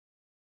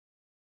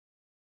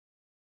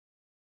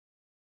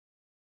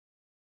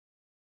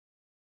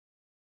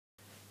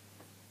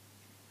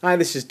Hi,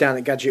 this is Dan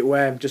at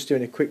Gadgetware. I'm just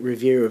doing a quick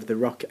review of the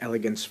ROC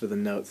Elegance for the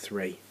Note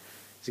 3.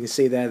 As you can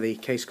see there, the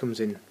case comes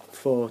in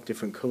 4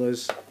 different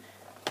colours.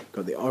 We've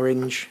got the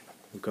orange,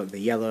 we've got the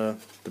yellow,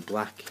 the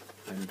black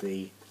and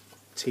the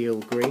teal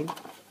green.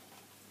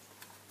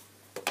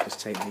 Just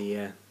take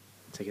it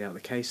out of the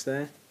case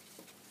there.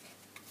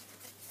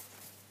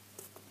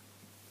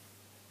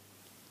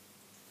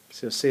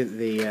 So you'll see that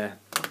the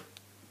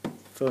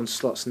phone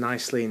slots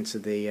nicely into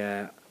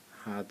the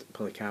hard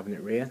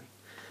polycarbonate rear.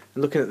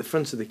 And looking at the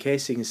front of the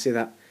case, you can see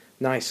that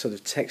nice sort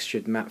of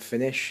textured matte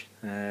finish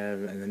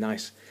and the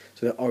nice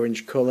sort of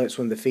orange colour. It's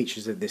one of the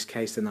features of this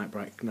case, the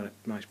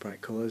nice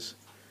bright colours.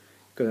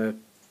 Got a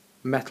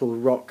metal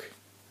ROC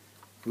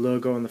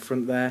logo on the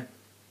front there,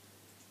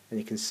 and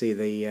you can see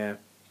the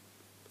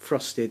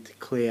frosted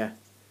clear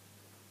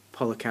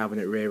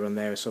polycarbonate rear on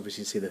there. So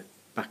obviously you see the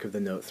back of the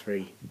Note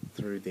 3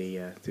 through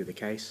the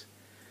case.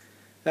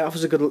 That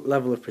offers a good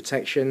level of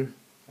protection.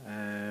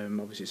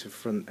 Obviously it's a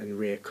front and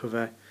rear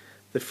cover.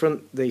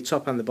 The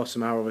top and the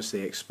bottom are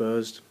obviously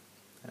exposed.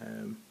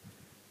 You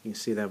can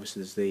see there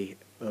obviously there's the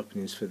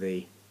openings for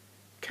the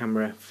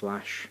camera,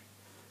 flash,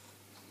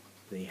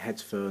 the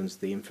headphones,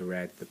 the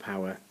infrared, the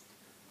power,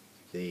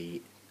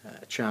 the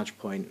charge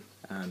point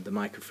and the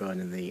microphone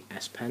and the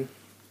S Pen.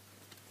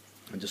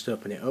 And just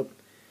open it up,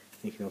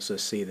 you can also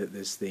see that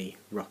there's the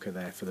rocker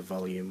there for the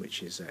volume,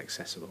 which is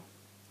accessible.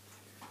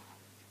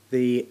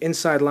 The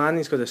inside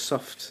lining's got a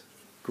soft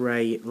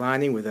grey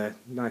lining with a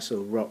nice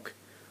little ROC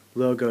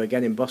logo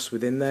again embossed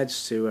within there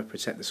just to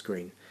protect the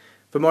screen.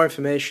 For more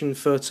information,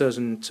 photos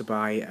and to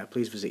buy,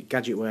 please visit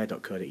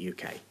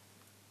gadgetware.co.uk.